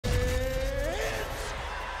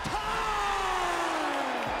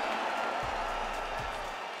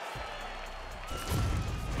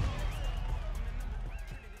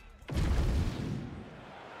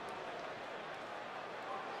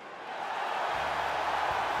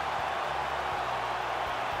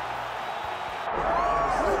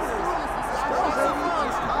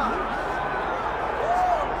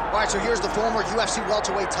All right, so here's the former UFC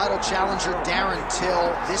welterweight title challenger, Darren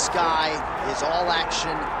Till. This guy is all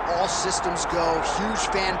action, all systems go, huge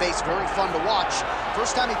fan base, very fun to watch.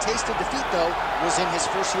 First time he tasted defeat, though, was in his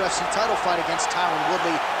first UFC title fight against Tyron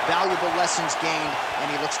Woodley. Valuable lessons gained,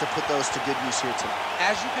 and he looks to put those to good use here tonight.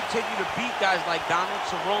 As you continue to beat guys like Donald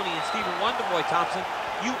Cerrone and Stephen Wonderboy Thompson,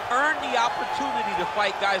 you earn the opportunity to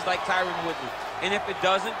fight guys like Tyron Woodley. And if it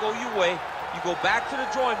doesn't go your way, you go back to the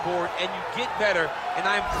drawing board and you get better, and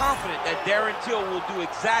I am confident that Darren Till will do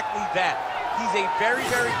exactly that. He's a very,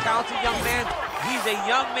 very talented young man. He's a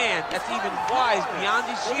young man that's even wise beyond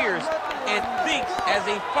his years and thinks as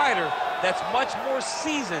a fighter that's much more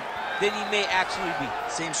seasoned than he may actually be.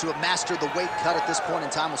 Seems to have mastered the weight cut at this point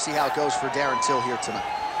in time. We'll see how it goes for Darren Till here tonight.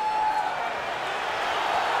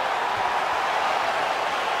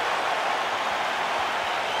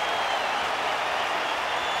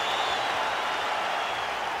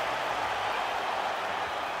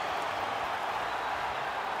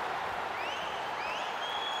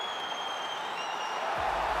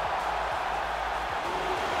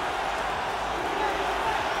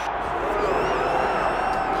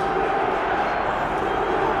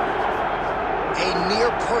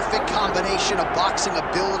 Perfect combination of boxing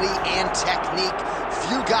ability and technique.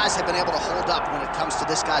 Few guys have been able to hold up when it comes to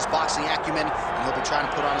this guy's boxing acumen, and he'll be trying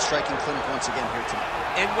to put on a striking clinic once again here tonight.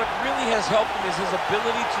 And what really has helped him is his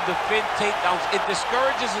ability to defend takedowns. It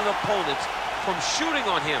discourages his opponents from shooting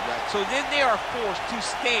on him. Right. So then they are forced to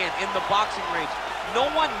stand in the boxing range. No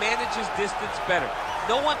one manages distance better.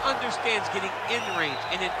 No one understands getting in range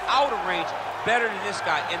and in out of range better than this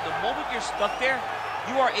guy. And the moment you're stuck there,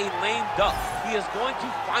 you are a lame duck. He is going to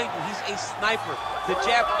find you. He's a sniper. The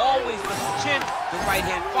jab always lifts the chin. The right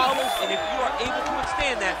hand follows. And if you are able to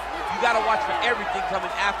withstand that, you got to watch for everything coming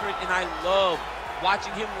after it. And I love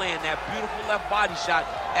watching him land that beautiful left body shot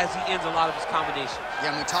as he ends a lot of his combinations.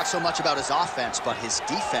 Yeah, and we talk so much about his offense, but his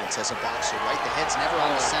defense as a boxer, right? The head's never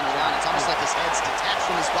on the center line. It's almost like his head's detached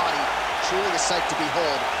from his body. Truly a sight to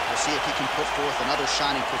behold. We'll see if he can put forth another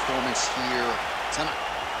shining performance here tonight.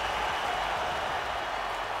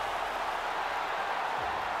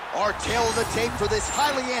 Our tail of the tape for this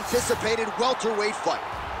highly anticipated welterweight fight.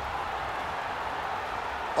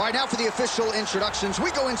 All right, now for the official introductions.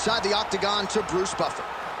 We go inside the octagon to Bruce Buffer.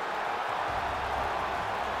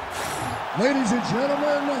 Ladies and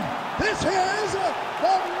gentlemen, this is the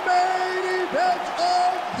main event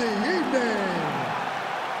of the evening.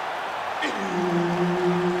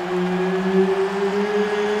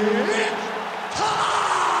 It's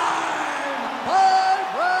time!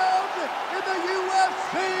 5 rounds in the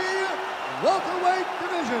UFC welterweight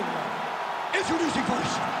division. Introducing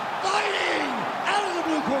first, fighting out of the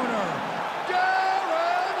blue corner,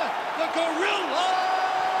 Darren the Gorilla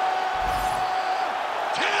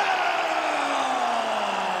Till!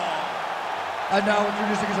 And now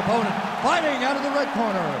introducing his opponent, fighting out of the red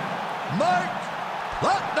corner, Mike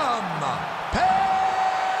Platinum Perry!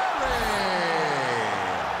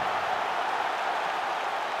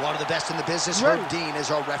 One of the best in the business, Herb Dean, is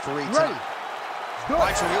our referee tonight. All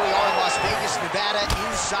right, so here we are in Las Vegas, Nevada,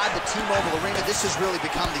 inside the T-Mobile Arena. This has really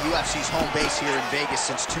become the UFC's home base here in Vegas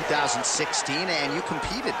since 2016, and you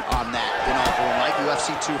competed on that inaugural night.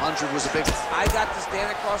 UFC 200 was a big one. I got to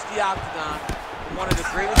stand across the octagon from one of the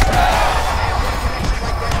greatest guys.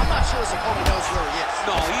 I'm not sure his opponent knows where he is.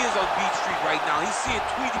 No, he is on Beach Street right now. He's seeing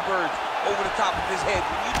Tweety birds over the top of his head.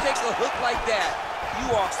 When you take a hook like that,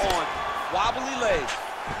 you are on wobbly legs.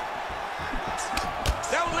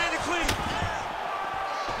 That one landed clean.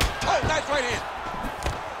 Oh, nice right hand.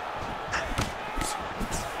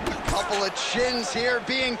 Couple of chins here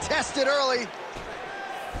being tested early.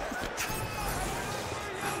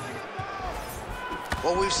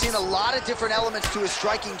 Well, we've seen a lot of different elements to his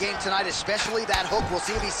striking game tonight, especially that hook. We'll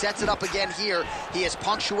see if he sets it up again here. He has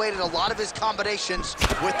punctuated a lot of his combinations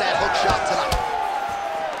with that hook shot tonight.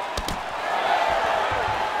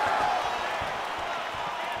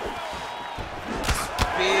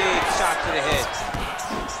 Big shot to the head.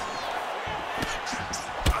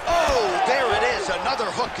 Oh, there it is.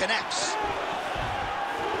 Another hook connects.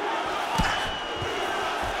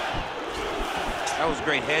 That was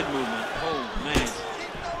great head movement. Oh, man.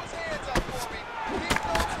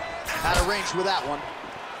 Out of range with that one.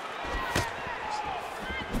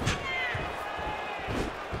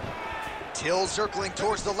 Till circling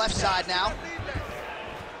towards the left side now.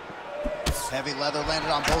 Heavy leather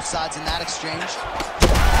landed on both sides in that exchange. That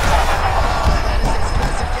is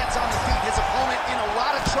explosive, gets on the feet. His opponent in a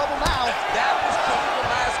lot of trouble now. That was Cain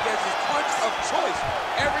Velasquez's punch of choice.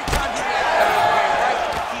 Every time he landed that hand right,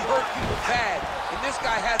 he hurt people bad. And this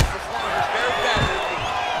guy has the performance very badly.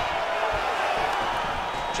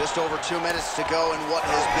 Just Just over 2 minutes to go in what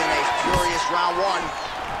has been a furious round one.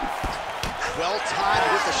 Well timed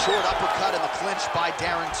with the short uppercut and the clinch by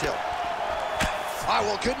Darren Till. All right,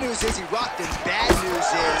 well, good news is he rocked him. Bad news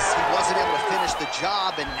is he wasn't able to finish the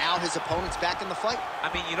job, and now his opponent's back in the fight.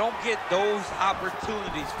 I mean, you don't get those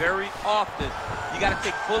opportunities very often. You got to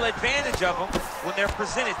take full advantage of them when they're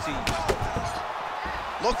presented to you.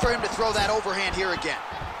 Look for him to throw that overhand here again.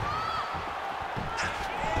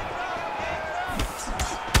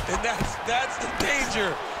 And that's the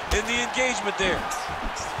danger in the engagement there.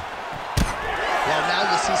 Well, now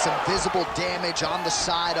you see some visible damage on the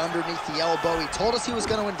side underneath the elbow. He told us he was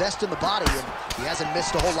going to invest in the body, and he hasn't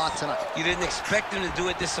missed a whole lot tonight. You didn't expect him to do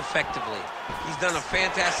it this effectively. He's done a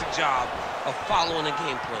fantastic job of following a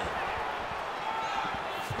game plan.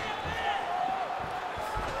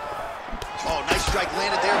 Oh, nice strike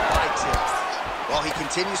landed there by Till. Well, he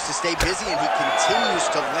continues to stay busy, and he continues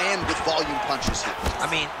to land with volume punches here. I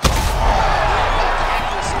mean,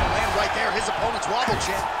 accuracy to land right there. His opponent's wobble,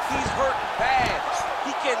 champ. he's hurt bad.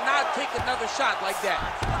 He cannot take another shot like that.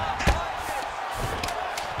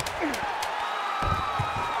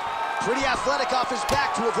 Pretty athletic off his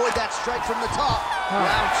back to avoid that strike from the top.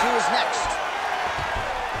 Round two is next.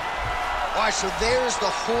 All right, so there's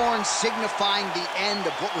the horn signifying the end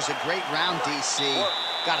of what was a great round, DC.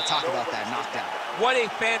 Got to talk about that knockdown. What a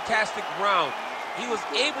fantastic round. He was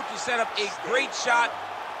able to set up a great shot,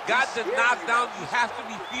 got the knockdown. You have to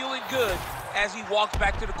be feeling good as he walks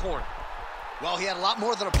back to the corner. Well, he had a lot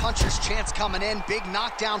more than a puncher's chance coming in. Big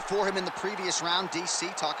knockdown for him in the previous round.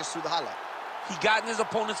 DC, talk us through the highlight. He got in his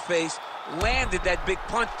opponent's face, landed that big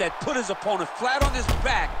punch that put his opponent flat on his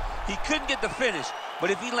back. He couldn't get the finish,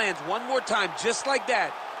 but if he lands one more time just like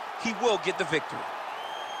that, he will get the victory.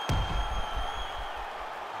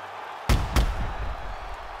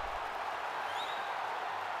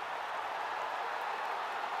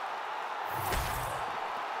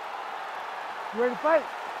 You ready to fight?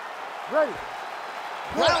 Ready.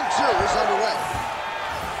 Round two is underway.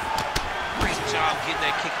 Great job getting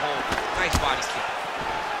that kick home. Nice body kick.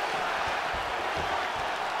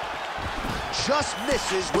 Just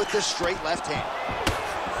misses with the straight left hand.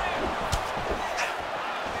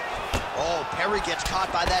 Oh, Perry gets caught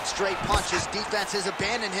by that straight punch. His defense has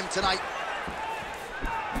abandoned him tonight.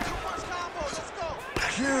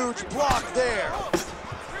 Huge block there.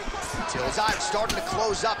 Till's eye starting to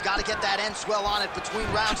close up. Got to get that end swell on it between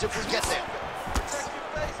rounds if we get there.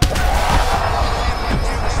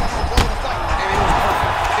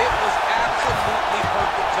 It was absolutely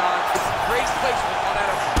perfect, John. Great placement on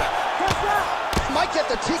that uppercut. Might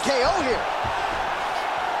get the TKO here.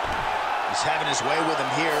 He's having his way with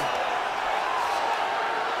him here.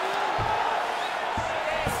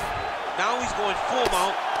 Now he's going full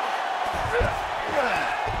mount.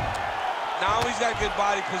 Now he's got good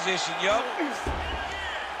body position, yup.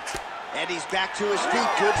 And he's back to his feet.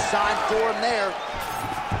 Good sign for him there.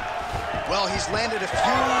 Well, he's landed a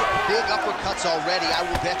few big uppercuts already. I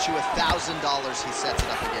will bet you $1,000 he sets it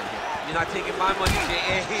up again here. You're not taking my money,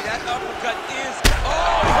 J.A. That uppercut is...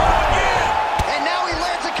 Oh, he hurt again! And now he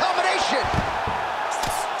lands a combination.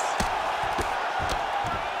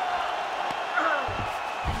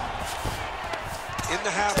 In the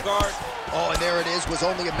half guard. Oh, and there it is. Was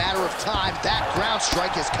only a matter of time. That ground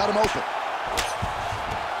strike has cut him open.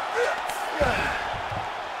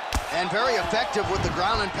 And very effective with the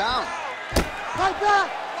ground and pound. Fight back!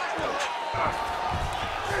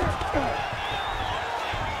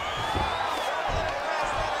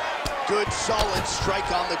 Good, solid strike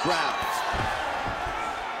on the ground.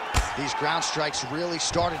 These ground strikes really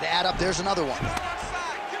started to add up. There's another one.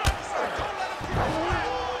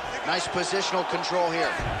 Nice positional control here.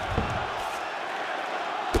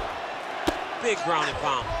 Big ground and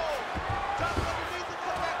pound.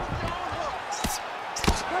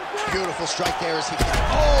 Beautiful strike there as he can.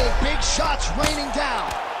 Oh, big shots raining down.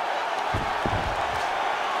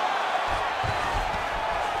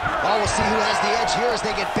 Oh, we'll see who has the edge here as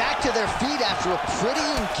they get back to their feet after a pretty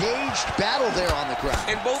engaged battle there on the ground.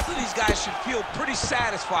 And both of these guys should feel pretty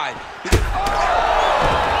satisfied.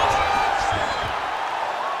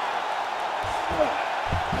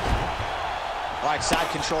 All right, side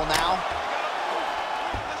control now.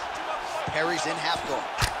 Perry's in half guard.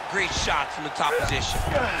 Great shot from the top position.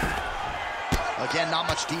 Again, not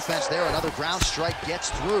much defense there. Another ground strike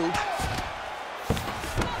gets through.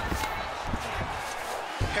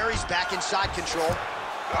 Perry's back in side control.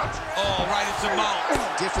 Oh, right into mount.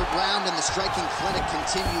 Different round and the striking clinic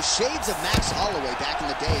continues. Shades of Max Holloway back in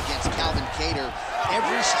the day against Calvin Decatur,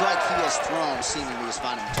 every strike he has thrown seemingly is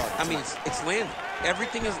finding the target. I mean, it's landing.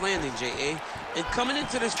 Everything is landing, J.A. And coming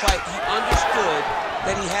into this fight, he understood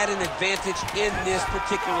that he had an advantage in this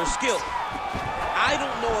particular skill. I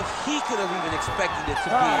don't know if he could have even expected it to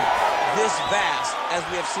be this vast as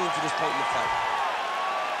we have seen to this point in the fight.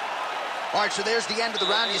 All right, so there's the end of the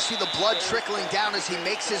round. You see the blood trickling down as he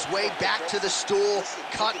makes his way back to the stool.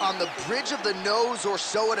 Cut on the bridge of the nose, or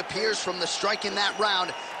so it appears from the strike in that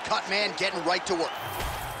round. Cut man getting right to work.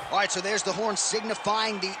 All right, so there's the horn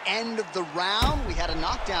signifying the end of the round. We had a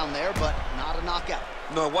knockdown there, but not a knockout.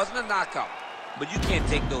 No, it wasn't a knockout, but you can't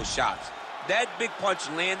take those shots. That big punch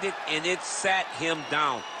landed, and it sat him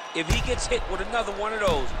down. If he gets hit with another one of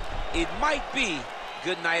those, it might be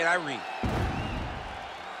good night, Irene.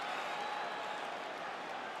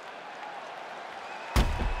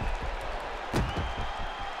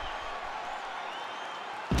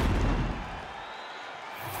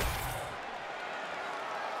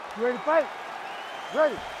 You ready to fight?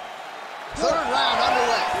 Ready. Third round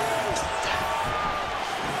underway.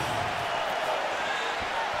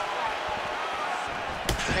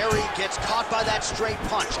 Perry gets caught by that straight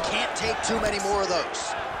punch. Can't take too many more of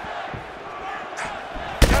those.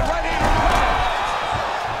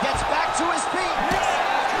 Gets back to his feet.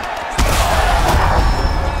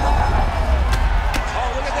 Oh,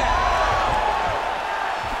 look at that.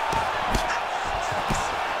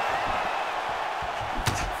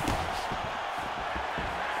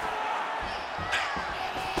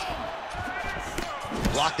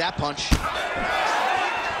 Blocked that punch.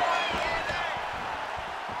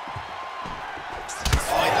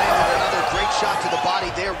 Shot to the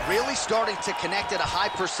body there, really starting to connect at a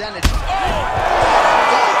high percentage. Oh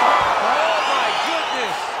my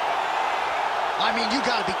goodness! I mean, you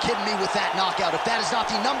gotta be kidding me with that knockout. If that is not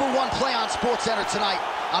the #1 play on SportsCenter tonight,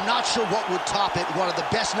 I'm not sure what would top it. One of the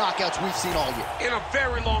best knockouts we've seen all year. In a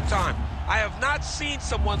very long time. I have not seen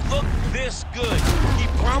someone look this good. He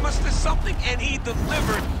promised us something, and he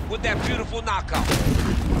delivered with that beautiful knockout.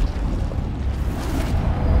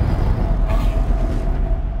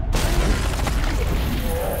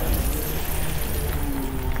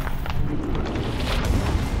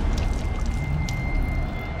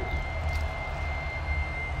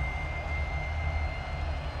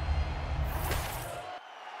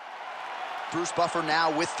 Bruce Buffer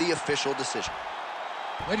now with the official decision.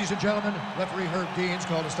 Ladies and gentlemen, referee Herb Dean's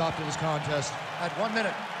called a stop to this contest at 1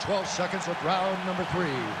 minute, 12 seconds of round number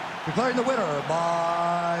 3. Declaring the winner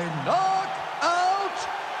by knockout,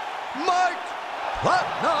 Mike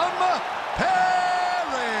Platinum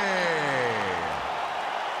Perry.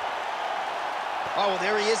 Oh, well,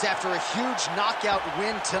 there he is after a huge knockout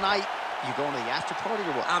win tonight. You going to the after party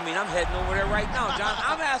or what? I mean, I'm heading over there right now, John.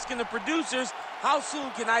 I'm asking the producers, how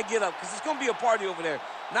soon can I get up? Because it's going to be a party over there.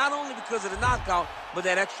 Not only because of the knockout, but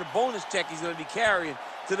that extra bonus check he's going to be carrying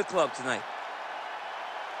to the club tonight.